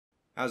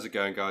How's it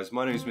going, guys?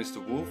 My name is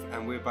Mr. Wolf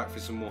and we're back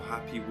for some more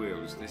Happy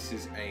Wheels. This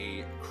is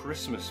a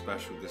Christmas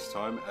special this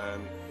time,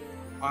 and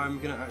I'm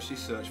going to actually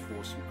search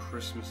for some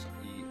Christmas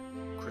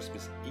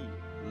Eve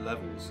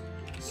levels.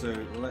 So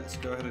let's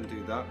go ahead and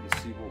do that and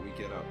see what we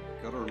get up.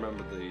 Got to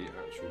remember the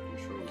actual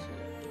controls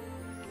here.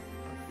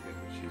 I forget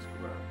which is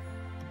grab.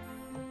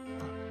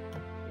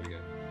 There we go.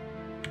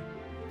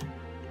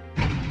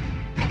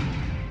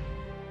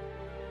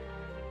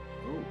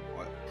 Oh,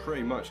 I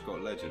pretty much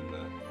got legend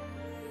there.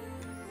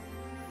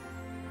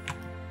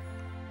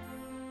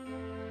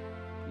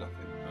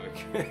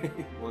 Okay,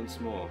 once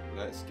more,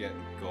 let's get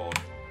God,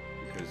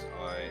 because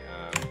I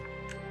am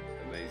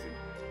amazing.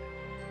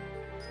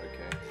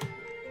 Okay,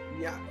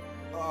 yeah,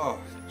 oh,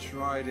 I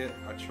tried it,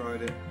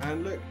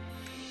 and look,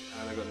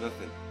 and I got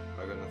nothing,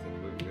 We're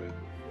gonna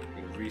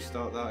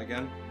restart that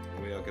again.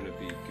 We are gonna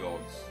be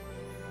gods.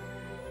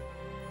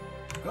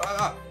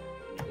 Ah!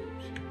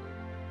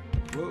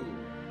 Whoa!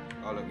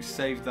 Oh look, we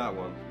saved that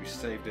one, we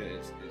saved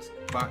it, it's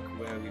back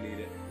where we need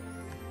it,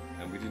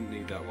 and we didn't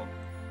need that one.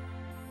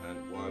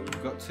 And why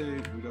we've got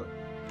two, we got.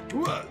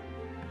 I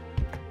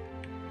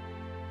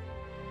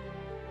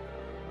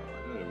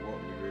don't know what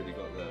we really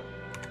got there.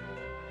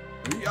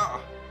 Yeah.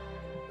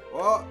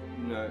 What?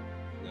 No,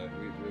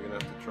 we're gonna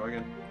have to try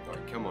again.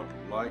 Alright, come on,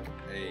 like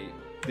a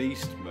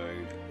beast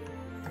mode,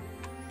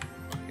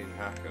 fucking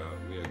hacker.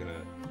 We are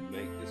gonna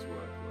make this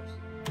work for us.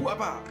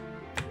 Wabba!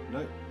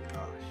 No.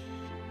 Ah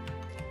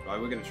shit. Right,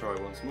 we're gonna try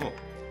once more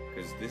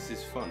because this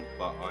is fun,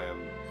 but I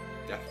am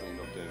definitely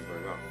not doing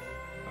very well.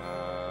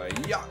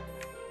 Yeah.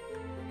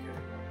 Okay.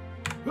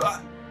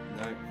 Ah!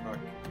 No, fuck.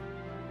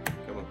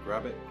 Come on,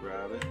 grab it.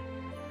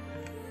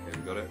 Okay,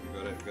 we got it.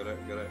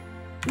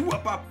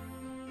 Whoop up!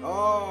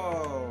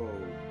 Oh,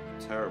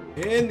 terrible.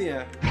 In the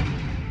air.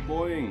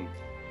 Boing.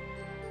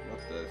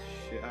 What the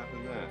shit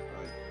happened there?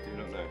 I do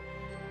not know.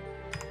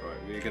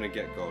 Right, we're gonna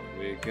get God.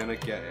 We're gonna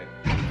get it.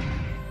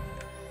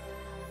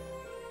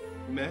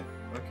 Meh.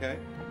 Okay.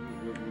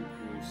 We'll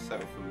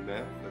settle for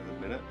meh for the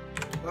minute.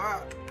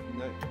 Ah!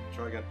 No,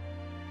 try again.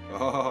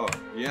 Oh,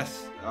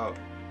 yes. Oh,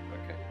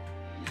 okay.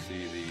 You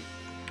see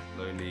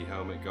the lonely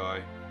helmet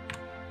guy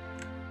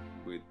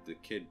with the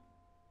kid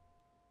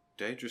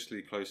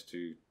dangerously close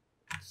to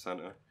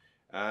Santa.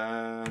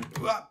 And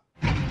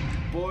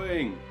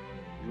boing!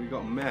 We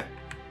got meh.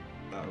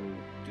 That will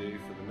do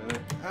for the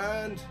minute.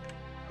 And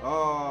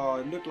oh,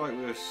 it looked like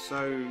we were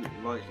so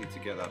likely to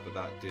get that, but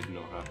that did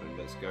not happen.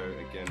 Let's go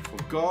again for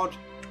God.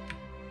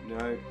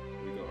 No,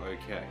 we got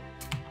okay.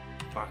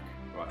 Fuck.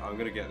 Right, I'm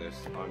gonna get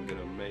this. I'm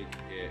gonna make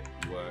it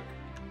work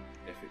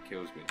if it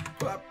kills me.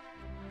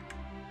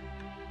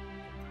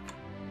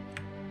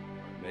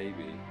 Maybe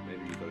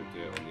you gotta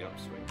do it on the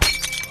upswing.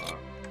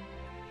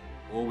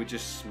 Or we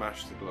just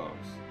smash the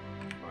glass.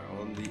 Right,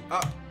 on the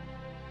up.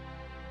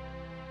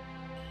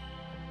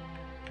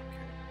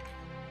 Okay.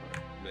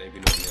 Right, maybe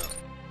not the up.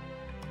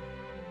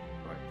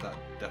 Right, that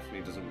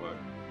definitely doesn't work.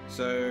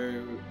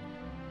 So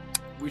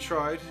we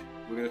tried.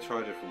 We're gonna try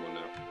a different one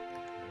now.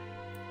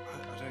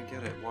 I don't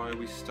get it. Why are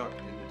we stuck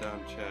in the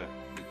damn chair?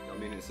 I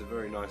mean, it's a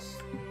very nice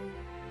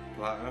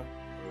platter of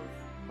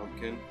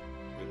pumpkin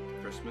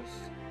with Christmas.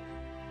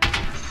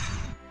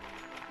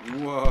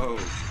 Whoa!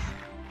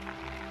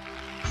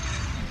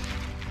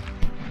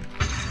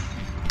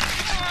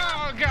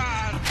 Oh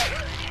God!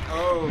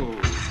 Oh!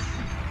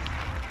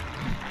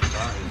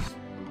 That is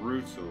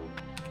brutal.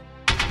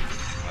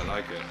 I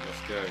like it.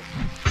 Let's go.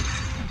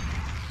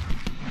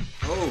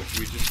 Oh,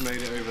 we just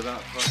made it over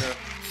that fucker.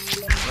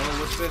 Oh,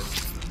 what's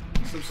this?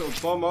 Some sort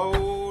of bomb.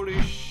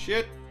 Holy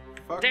shit!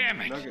 Fuck. Damn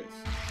it! Nuggets.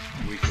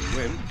 We can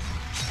win.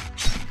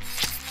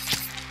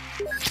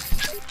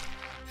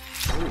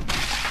 Ooh.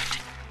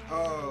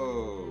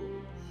 Oh!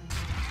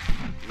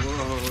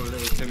 Whoa!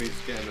 Little Timmy's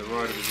getting the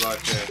ride of his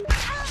life here.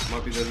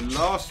 Might be the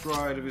last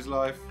ride of his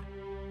life.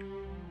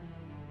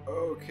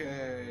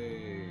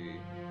 Okay.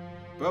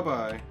 Bye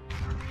bye.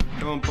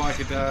 Come on,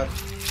 biker dad.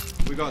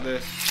 We got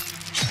this.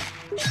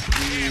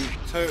 We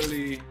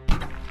totally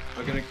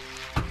are gonna.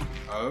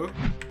 Oh.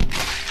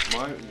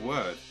 My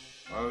word.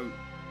 Oh.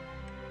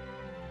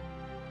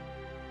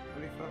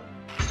 Holy fuck.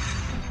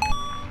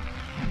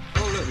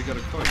 Oh look, we got a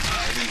coin.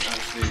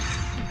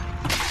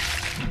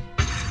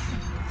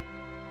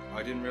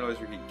 I didn't realise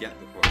we could get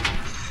the coin.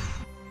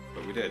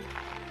 But we did.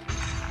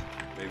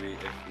 Maybe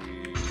if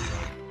we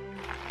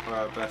try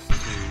our best to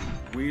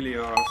wheelie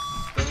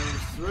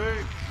ourselves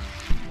through.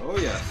 Oh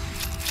yes.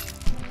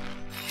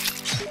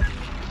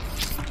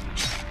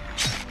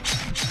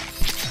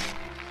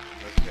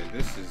 Okay,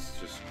 this is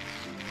just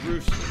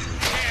gruesome.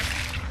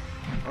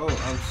 Oh,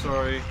 I'm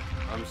sorry.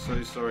 I'm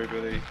so sorry,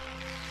 Billy.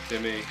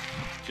 Timmy,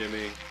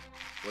 Jimmy,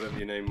 whatever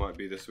your name might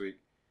be this week.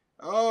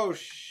 Oh,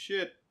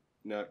 shit.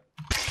 No.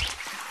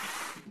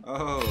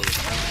 Oh,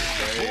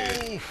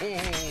 that's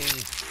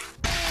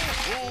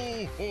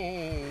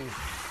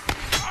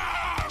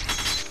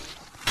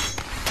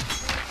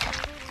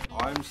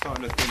I'm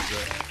starting to think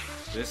that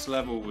this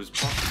level was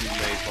possibly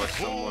made by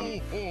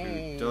someone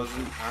who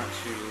doesn't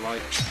actually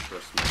like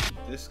Christmas.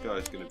 This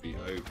guy's going to be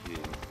OP.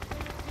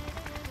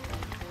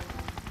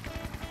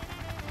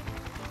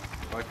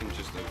 I can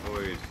just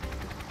avoid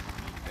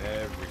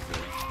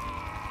everything.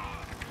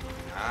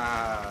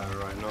 Ah,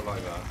 right, not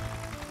like that.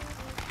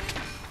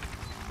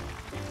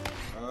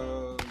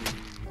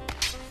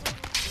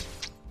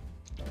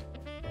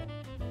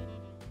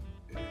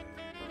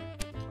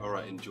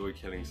 Alright, enjoy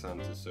killing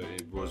Santa. So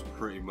it was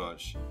pretty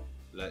much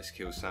let's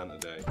kill Santa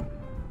Day.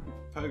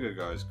 Pogo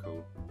guy's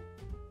cool.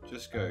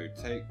 Just go.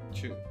 Take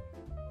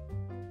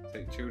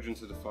children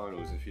to the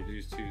finals. If you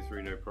lose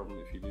 2-3, no problem.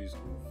 If you lose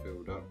all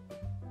filled up.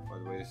 By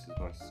the way, this is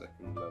my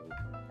second level.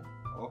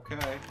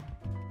 Okay.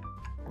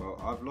 Well,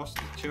 I've lost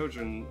the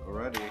children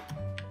already,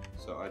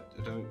 so I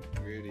don't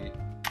really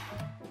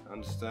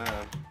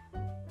understand.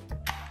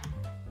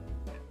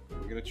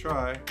 We're gonna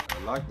try. I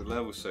like the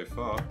level so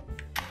far.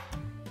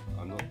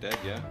 I'm not dead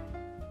yet.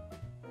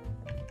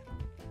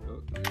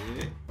 Oh,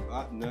 yeah.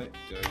 Ah, no,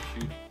 don't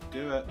you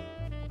do it.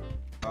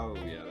 Oh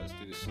yeah, let's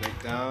do the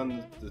snake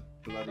down, the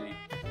bloody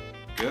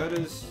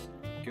girders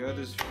for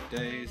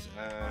days,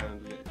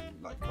 and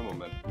like, come on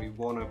man, we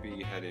want to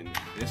be heading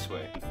this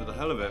way. And for the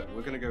hell of it,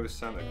 we're going to go with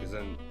Santa, because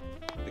then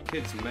the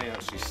kids may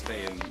actually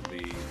stay in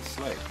the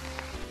sleigh.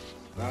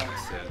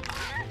 That's it.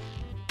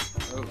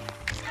 Oh.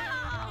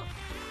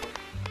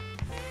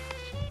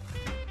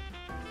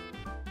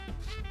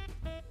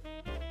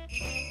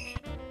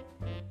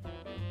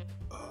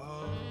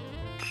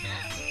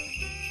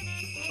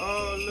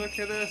 Oh, look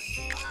at this!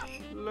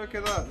 Look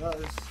at that! That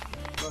is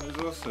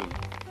awesome.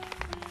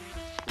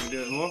 Can we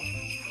do it more?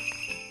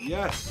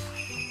 Yes!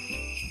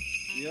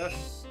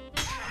 Yes!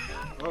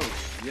 Oh,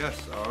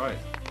 yes! Alright.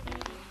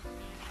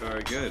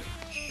 Very good.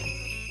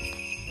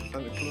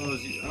 Santa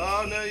Claus,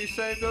 oh no, you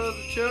saved all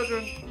the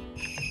children!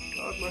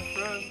 Oh, my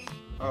friends.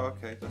 Oh,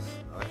 okay,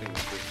 I think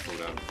that's just fall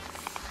down.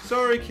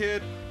 Sorry,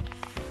 kid!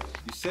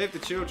 You saved the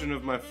children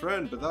of my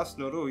friend, but that's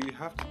not all. You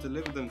have to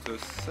deliver them to a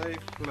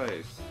safe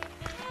place.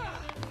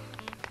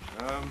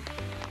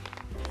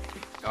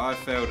 I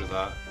failed at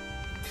that.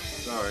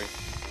 Sorry.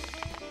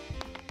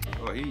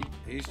 Oh,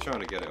 he's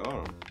trying to get it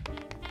on.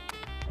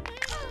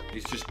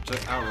 He's just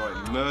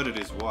outright murdered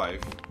his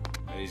wife,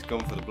 and he's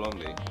gone for the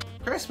blondie.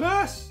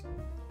 Christmas!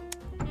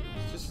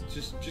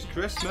 Just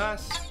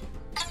Christmas.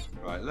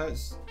 Right,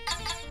 let's.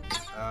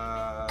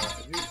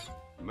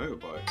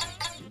 Motorbike.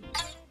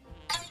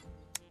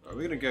 Right,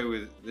 we're gonna go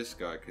with this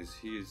guy because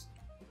he's.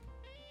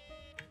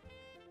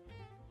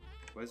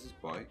 Where's his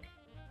bike?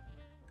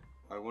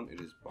 I wanted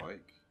his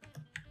bike,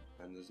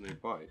 and there's no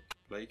bike.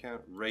 Play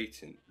count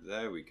rating.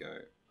 There we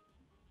go.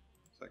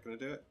 Is that gonna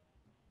do it?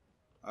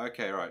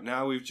 Okay, right.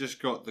 Now we've just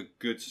got the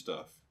good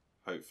stuff.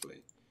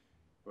 Hopefully.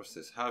 What's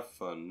this? Have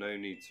fun. No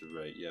need to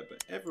rate. Yeah,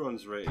 but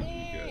everyone's rated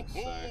pretty good.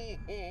 So.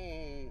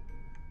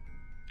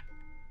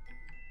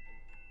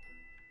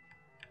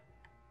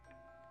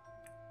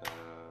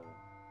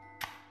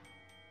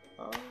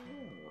 Oh.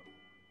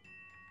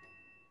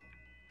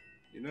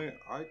 You know,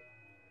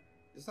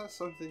 is that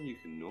something you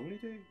can normally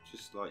do?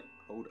 Just like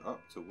hold up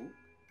to walk?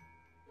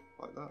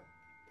 Like that?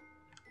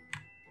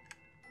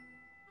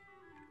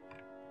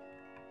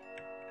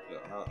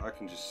 Yeah, I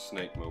can just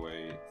snake my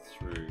way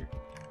through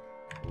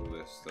all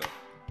this stuff.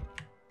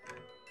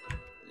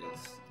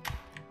 It's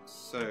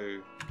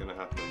so gonna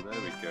happen.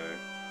 There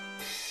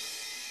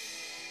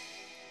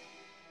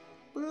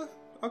we go.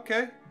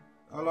 Okay,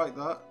 I like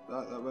that.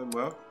 That went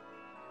well.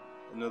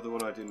 Another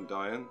one I didn't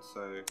die in,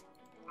 so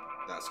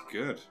that's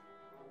good.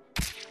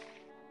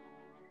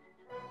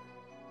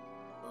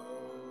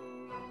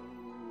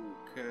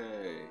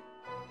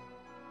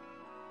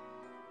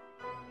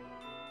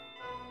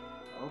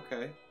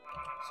 Okay,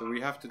 so we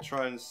have to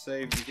try and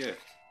save the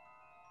gift.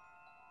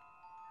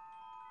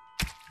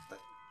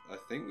 I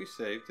think we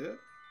saved it.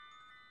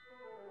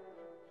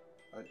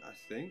 I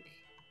think.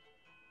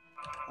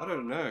 I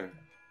don't know.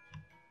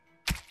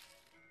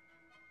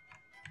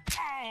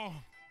 I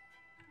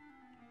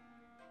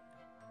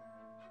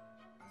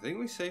think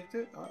we saved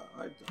it.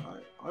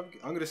 I'm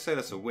going to say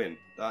that's a win.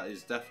 That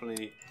is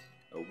definitely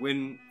a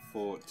win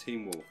for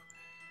Team Wolf.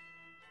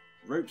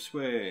 Rope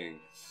swing.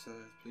 So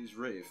please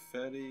rate it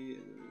fairly.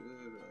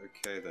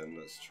 Okay then,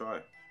 let's try.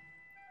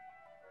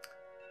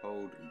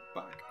 Hold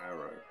back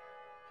arrow.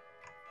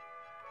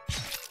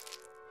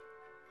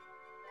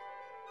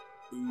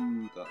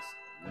 Ooh, that's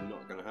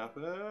not gonna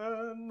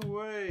happen.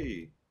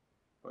 Way.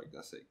 Right,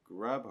 that's it.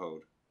 Grab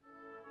hold.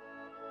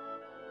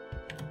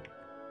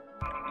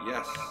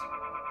 Yes.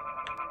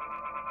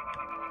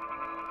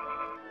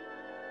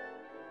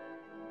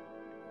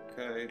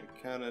 Okay, the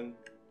cannon.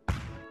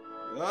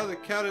 Oh, the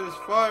cannon is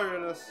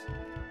firing us!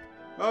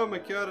 Oh my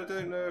god, I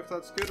don't know if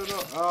that's good or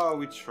not. Oh,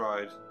 we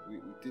tried.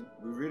 We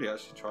really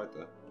actually tried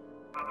that.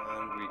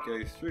 And we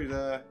go through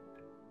there,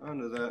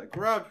 under there.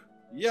 Grab!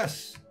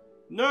 Yes!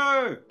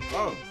 No!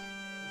 Oh!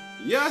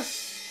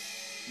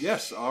 Yes!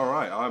 Yes,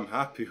 alright, I'm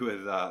happy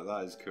with that.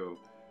 That is cool.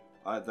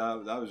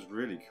 That was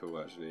really cool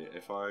actually.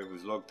 If I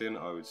was logged in,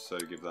 I would so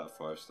give that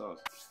 5 stars.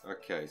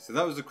 Okay, so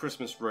that was the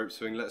Christmas rope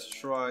swing. Let's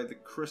try the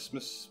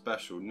Christmas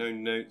special. No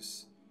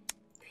notes.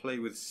 Play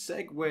with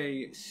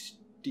Segway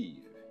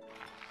Steve.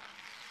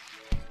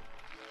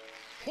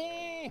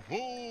 Ho,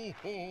 ho,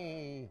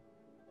 ho.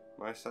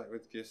 My sack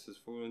with gifts has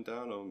fallen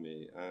down on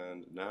me,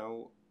 and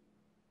now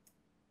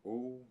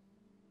all...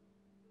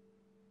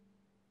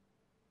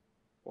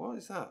 What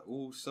is that?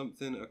 All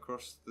something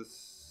across the...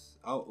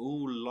 Oh,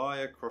 all lie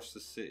across the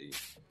city.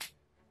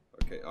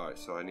 Okay, alright,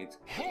 so I need to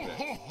click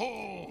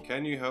next.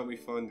 Can you help me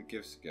find the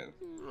gifts again?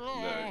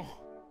 No.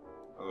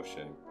 Oh,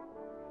 shame.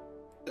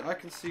 I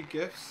can see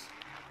gifts.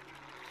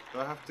 Do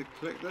I have to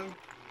click them?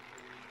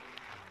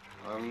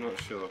 I'm not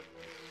sure.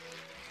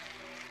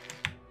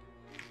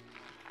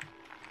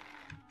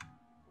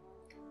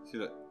 See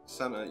that,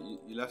 Santa,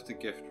 you left a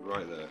gift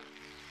right there.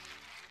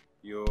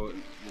 You're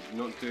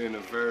not doing a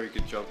very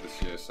good job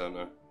this year,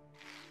 Santa.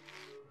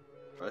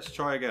 Let's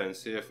try again and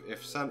see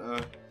if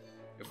Santa,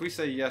 if we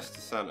say yes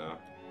to Santa.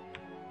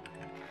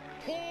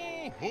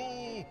 Okay,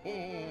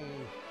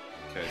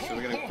 so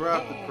we're gonna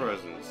grab the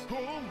presents.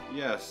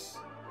 Yes,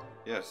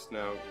 yes.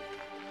 Now,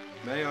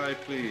 may I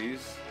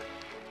please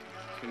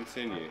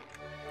continue?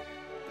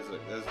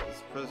 There's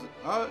this present.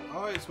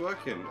 Oh, it's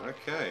working.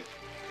 Okay.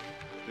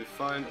 We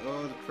find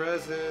all the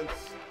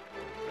presents.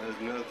 There's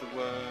another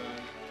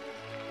one.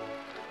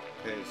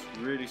 Okay, it's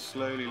really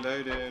slowly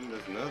loading.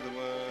 There's another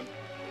one.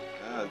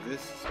 Ah,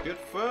 this is good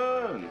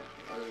fun.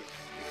 Oh,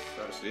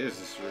 this actually is.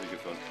 This is really good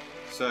fun.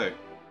 So,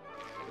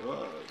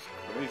 oh, it's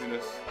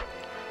craziness.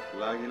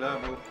 Laggy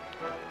level.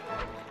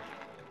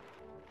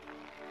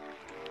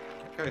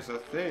 Okay, so I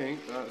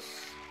think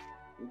that's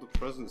all the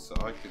presents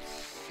that I could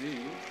see.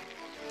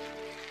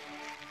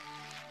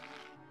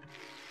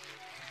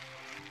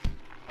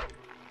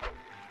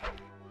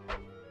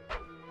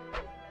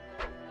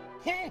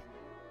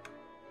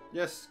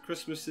 Yes,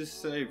 Christmas is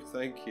saved,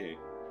 thank you.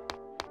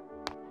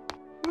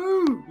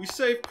 Woo! We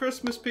saved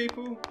Christmas,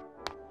 people!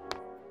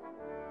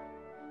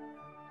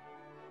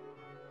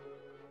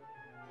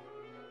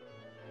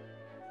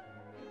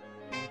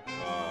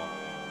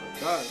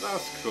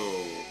 That's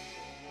cool.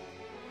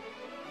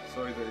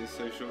 Sorry that it's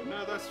so short.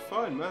 No, that's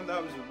fine, man.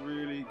 That was a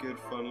really good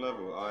fun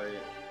level. I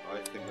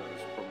think that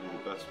was probably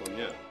the best one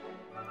yet.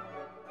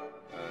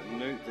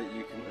 Note that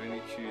you can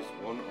only choose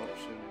one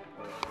option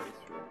per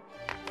playthrough.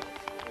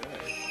 Okay.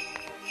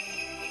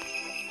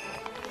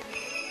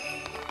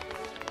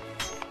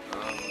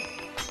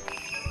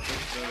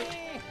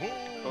 Pick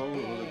the coal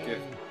or the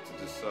gift to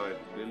decide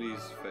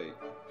Billy's fate.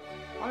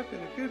 I've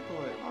been a good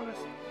boy,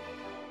 honestly.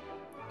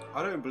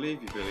 I don't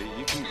believe you, Billy.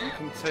 You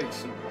can take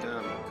some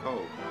damn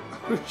coal.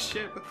 Oh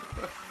shit! What the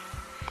fuck?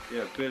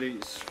 Yeah, Billy,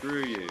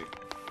 screw you.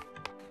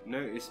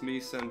 Notice me,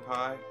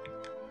 senpai.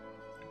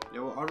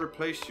 Yeah, well, I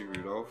replaced you,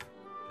 Rudolph.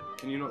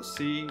 Can you not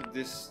see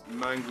this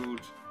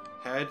mangled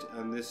head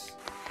and this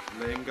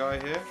lame guy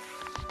here?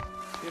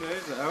 You know,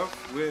 the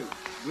elf. We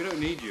don't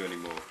need you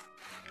anymore.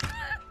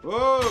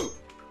 Whoa!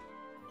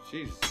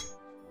 Jesus.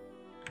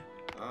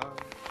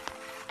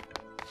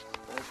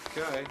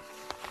 Okay.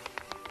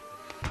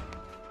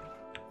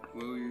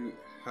 Will you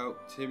help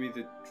Timmy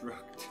the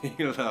drug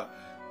dealer?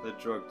 The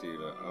drug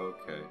dealer,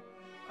 okay.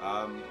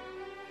 No.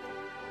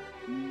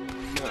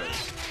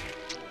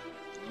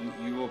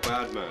 You're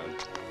bad man.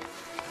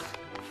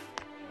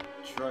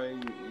 Try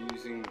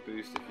using the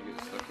boost if you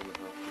get stuck on the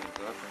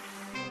half.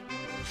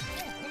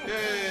 Okay.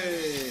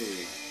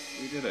 Yay!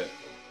 We did it.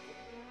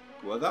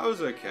 Well, that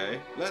was okay.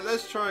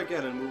 Let's try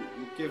again and we'll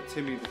give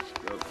Timmy,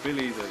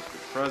 Billy the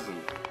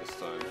present this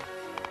time.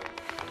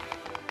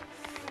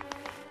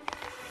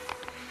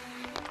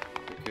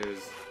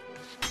 Because,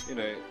 you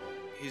know,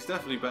 he's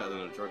definitely better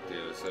than a drug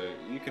dealer, so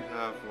you can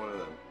have one of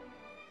them.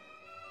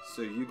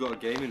 So you got a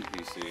gaming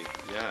PC,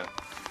 yeah,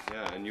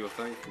 and you were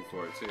thankful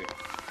for it too.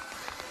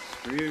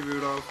 Screw you,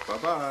 Rudolph,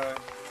 bye-bye.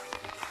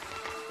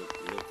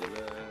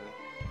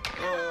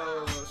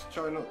 Oh, let's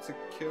try not to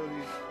kill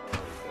these. Oh,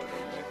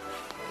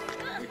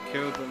 we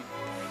killed them,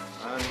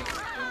 and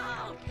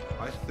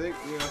I think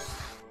we are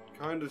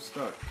kind of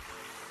stuck.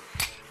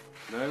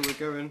 No, we're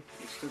going,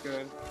 we're still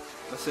going.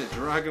 That's it,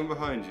 dragon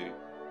behind you.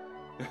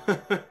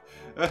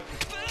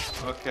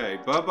 Okay,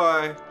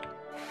 bye-bye.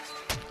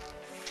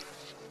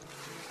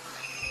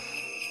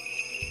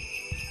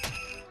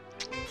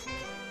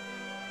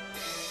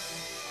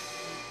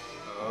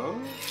 Oh?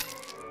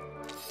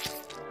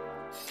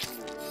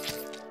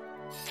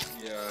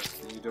 Yeah,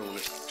 you don't want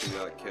to see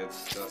that, kids.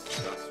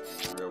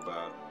 That's real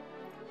bad.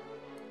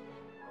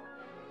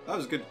 That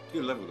was a good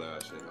level there,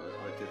 actually.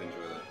 I did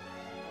enjoy that.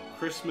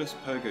 Christmas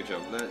pogo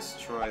jump. Let's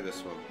try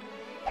this one.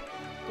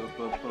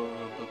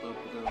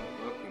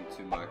 Welcome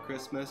to my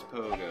Christmas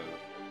pogo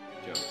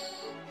jump.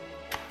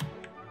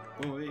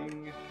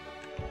 Boing.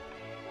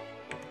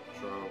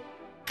 Control.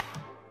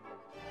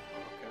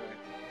 Okay.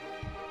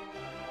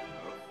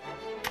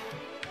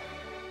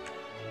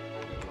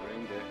 Little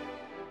reindeer.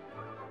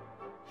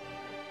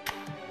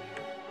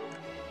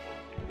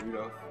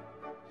 Rudolph.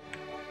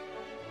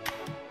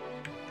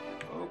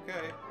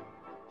 Okay.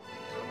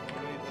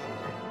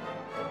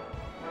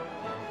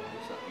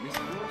 What's that?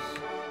 Mrs. Ross?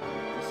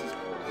 Mrs.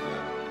 Claus,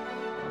 yeah.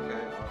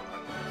 Okay,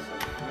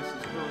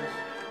 Mrs. Claus.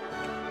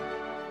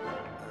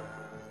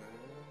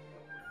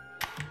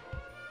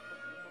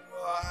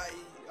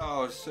 Oh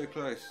Oh, it's so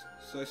close.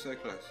 So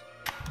close.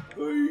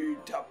 Hey,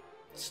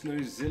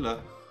 Snowzilla.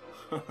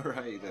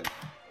 Alright then.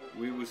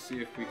 We will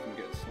see if we can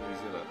get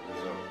Snowzilla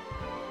as well.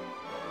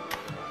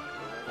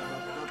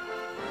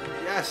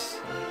 Yes!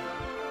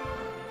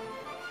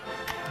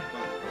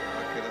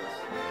 Okay,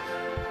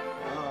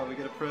 oh, we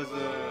get a present.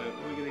 What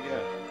are we gonna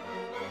get?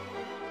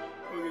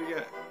 What are we gonna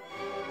get?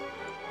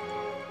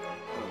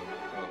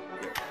 Oh,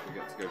 we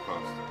get to go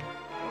past.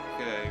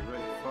 Okay,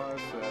 rate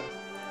 5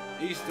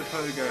 there. Easter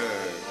Pogo!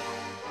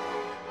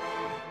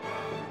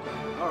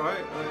 Alright,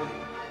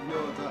 you know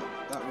what,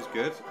 that was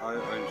good. I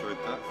enjoyed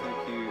that. Thank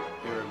you,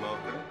 Hero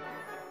Marco.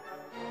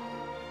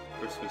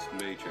 Christmas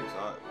Matrix.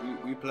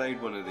 We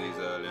played one of these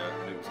earlier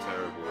and it was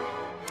terrible.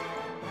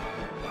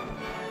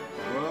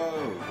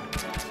 Whoa!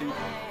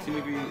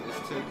 TV is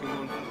taking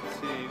one for the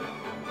team.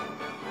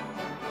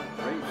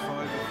 Rate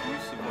 5 if you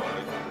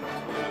survive and the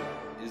toilet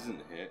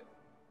isn't hit.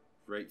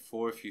 Rate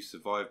 4 if you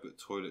survive but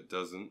toilet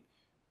doesn't.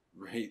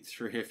 Rate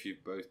 3 if you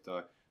both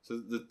die. So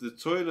the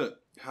toilet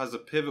has a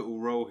pivotal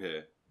role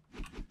here.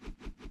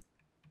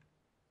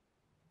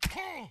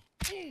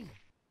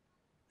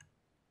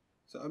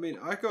 So I mean,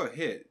 I got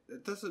hit.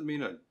 That doesn't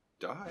mean I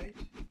died,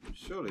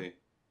 surely.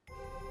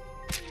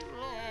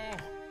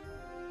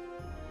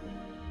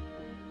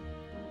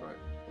 Right.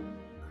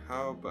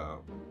 How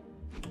about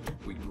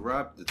we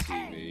grab the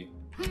TV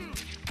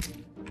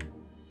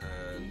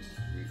and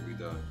we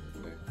die.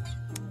 Okay.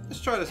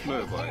 Let's try this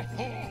motorbike.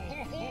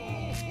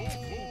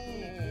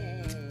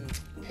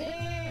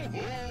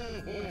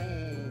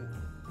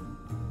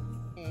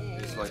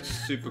 It's like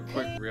super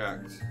quick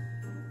react.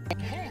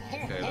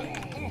 Okay, look.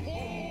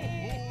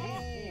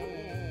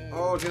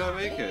 Oh, did I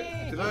make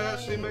it? Did I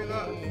actually make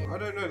that? I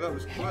don't know, that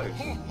was close.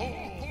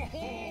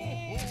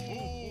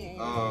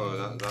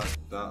 Oh,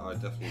 that I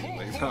definitely didn't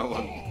make that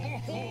one.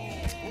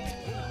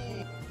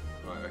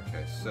 Right,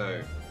 okay,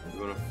 so we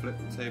want to flip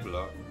the table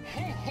up.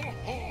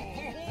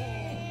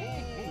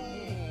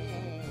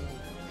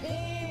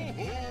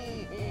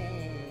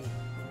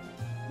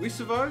 We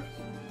survived.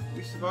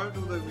 We survived,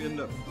 although we end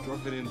up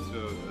dropping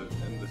into an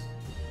endless.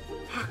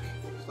 Fuck!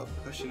 Stop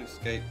pushing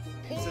escape.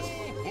 This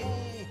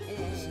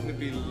is going to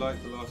be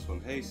like the last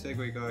one. Hey,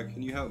 Segway guy,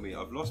 can you help me?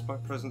 I've lost my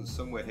presents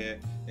somewhere here.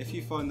 If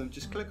you find them,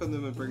 just click on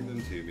them and bring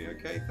them to me,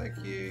 okay? Thank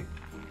you.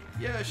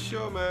 Yeah,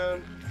 sure,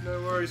 man.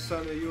 No worries,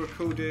 Santa. You're a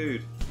cool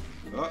dude.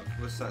 Oh,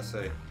 what's that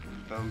say?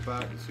 Come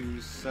back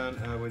to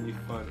Santa when you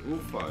find all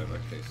 5.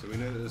 Okay, so we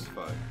know that there's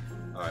 5.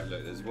 Alright,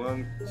 look, there's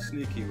one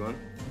sneaky one.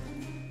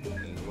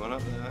 There's one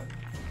up there.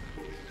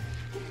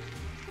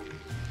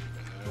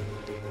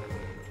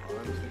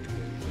 I'm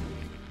thinking.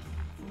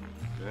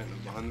 Yeah,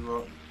 behind the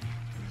rock.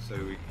 So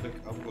we click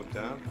up or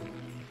down.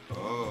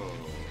 Oh,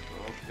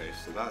 okay,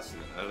 so that's an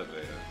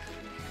elevator.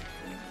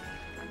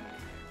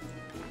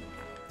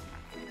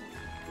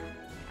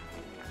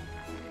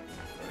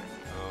 Right,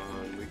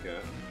 on we go.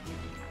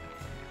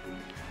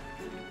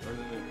 Oh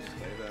no,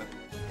 stay there.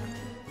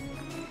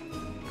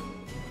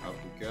 Up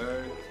we go.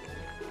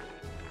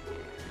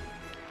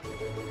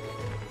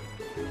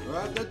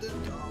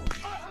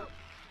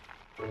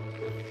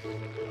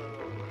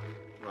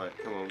 Right,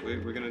 come on,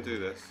 we're gonna do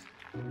this.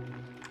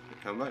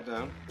 Come back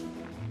down.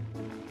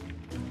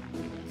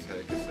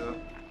 Take us up.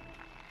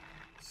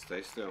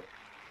 Stay still.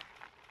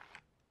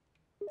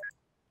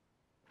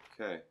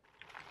 Okay.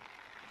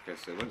 Okay,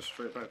 so it went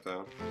straight back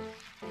down.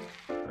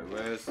 Right,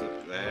 where's the...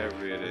 There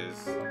it is.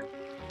 Is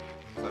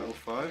that all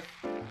 5?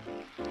 I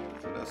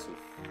think that's all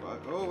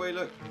 5. Oh, wait,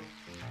 look.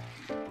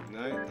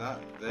 No, that...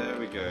 There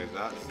we go.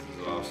 That's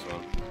the last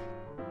one.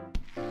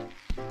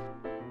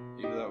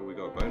 Either that or we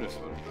got a bonus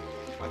one.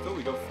 I thought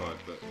we got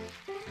 5, but...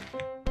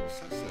 What's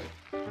that say?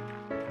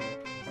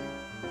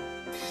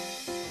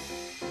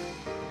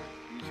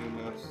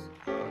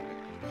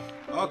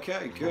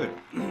 Okay, good.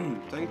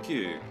 Thank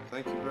you.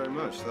 Thank you very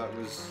much. That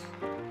was...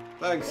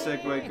 Thanks,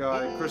 Segway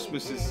guy.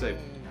 Christmas is safe.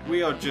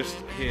 We are just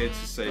here to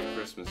save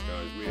Christmas,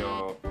 guys.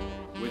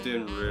 We're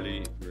doing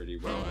really, really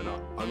well. And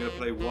I'm going to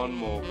play one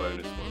more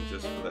bonus one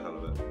just for the hell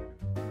of it.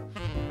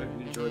 Hope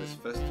you enjoy this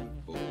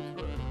festive ball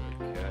throw.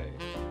 Okay.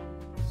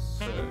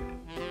 So...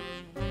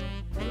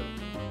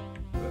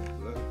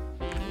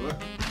 Look.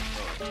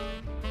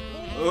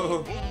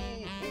 Oh.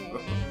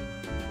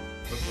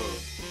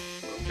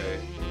 Okay.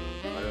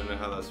 I don't know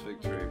how that's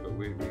victory, but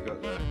we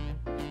got there.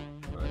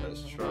 Right,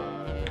 let's try.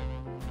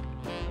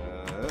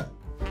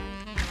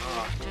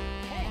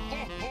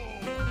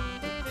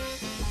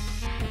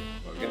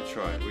 Right, we're gonna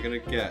try it. We're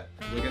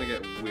gonna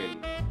get win.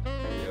 We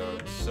are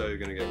so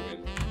gonna get win.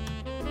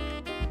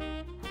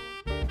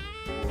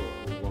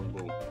 Whoa, one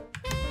ball.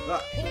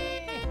 That.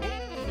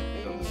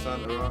 Done the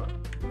Santa art.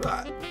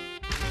 That.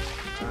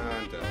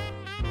 And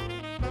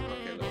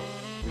okay, look.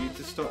 We need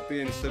to stop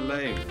being so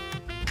lame.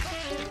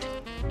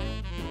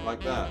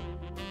 Like that.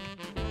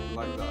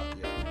 Like that,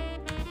 yeah.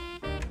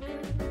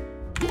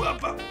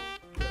 Okay.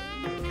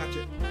 Catch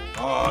it.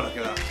 Oh, look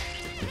at that.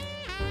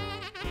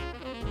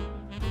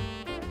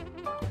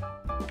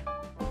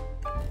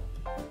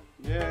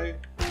 Yay.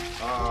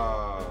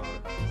 Ah.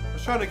 I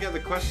was trying to get the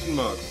question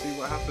mark, see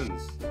what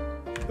happens.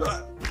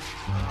 God.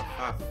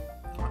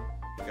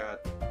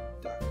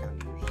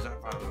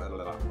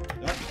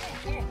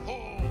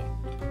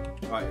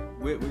 Right,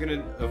 we're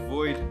gonna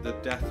avoid the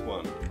death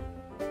one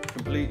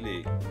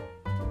completely.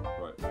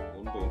 Right,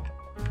 one ball.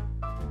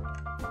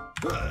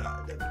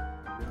 Oh,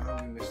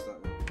 we missed that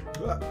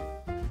one.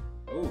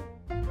 Oh,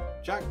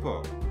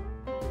 jackpot!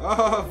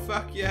 Oh,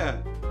 fuck yeah!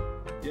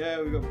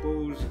 Yeah, we got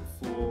balls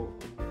for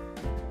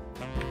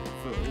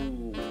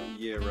all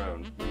year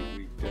round.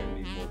 We don't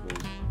need more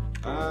balls.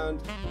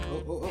 And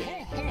oh,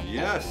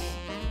 yes!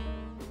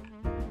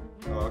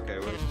 Oh, okay,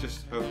 well it's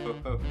just ho ho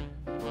ho.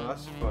 Well,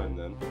 that's fine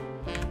then.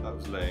 That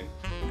was lame.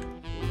 Ooh,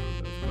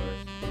 that was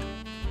close.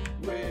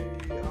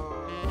 We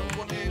are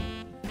wanting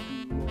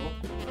more.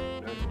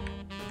 No,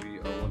 we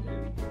are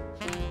wanting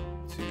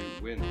to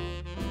win.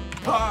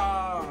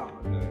 Ah!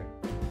 No.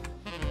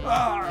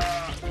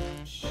 Ah!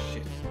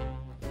 Shit.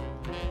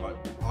 Right,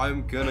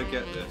 I'm gonna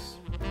get this.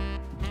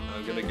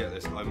 I'm gonna get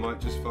this. I might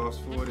just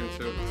fast forward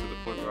until to the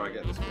point where I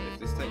get this. But if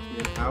this takes me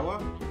an hour,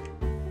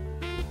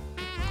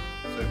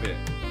 so be it.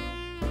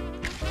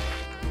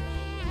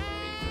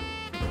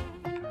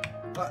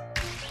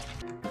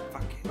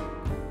 Fuck it.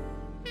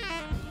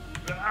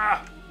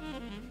 Ah!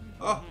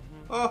 Oh!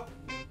 Oh!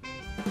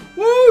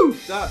 Woo!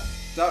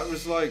 That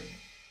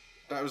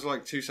was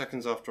like 2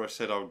 seconds after I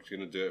said I was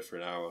gonna do it for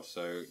an hour.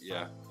 So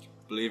yeah,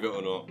 believe it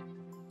or not,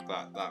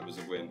 that was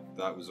a win.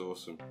 That was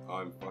awesome.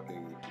 I'm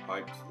fucking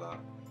hyped for that.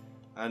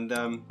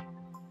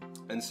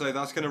 And so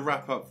that's going to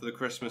wrap up for the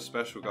Christmas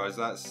special, guys.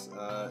 That's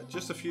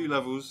just a few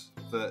levels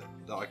that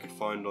I could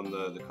find on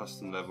the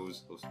custom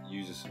levels or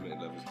user submitted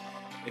levels.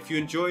 If you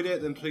enjoyed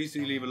it, then please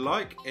do leave a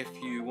like. If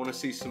you want to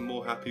see some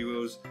more Happy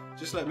Wheels,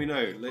 just let me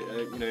know.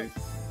 You know,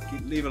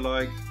 leave a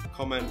like,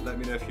 comment, let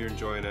me know if you're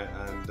enjoying it,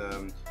 and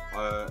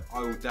I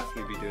will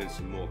definitely be doing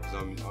some more because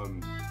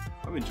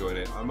I'm enjoying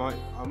it. I might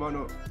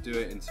not do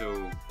it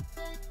until,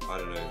 I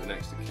don't know, the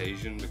next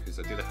occasion, because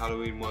I did a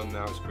Halloween one,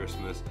 now it's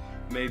Christmas,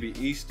 maybe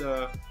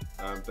Easter,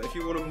 but if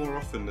you want it more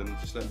often, then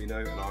just let me know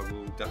and I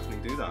will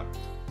definitely do that.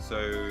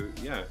 So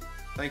yeah,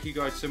 thank you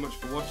guys so much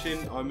for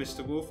watching. I'm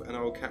Mr. Wolf and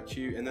I will catch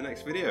you in the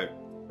next video.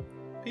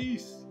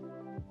 Peace.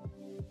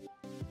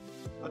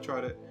 I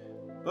tried it.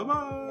 Bye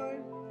bye.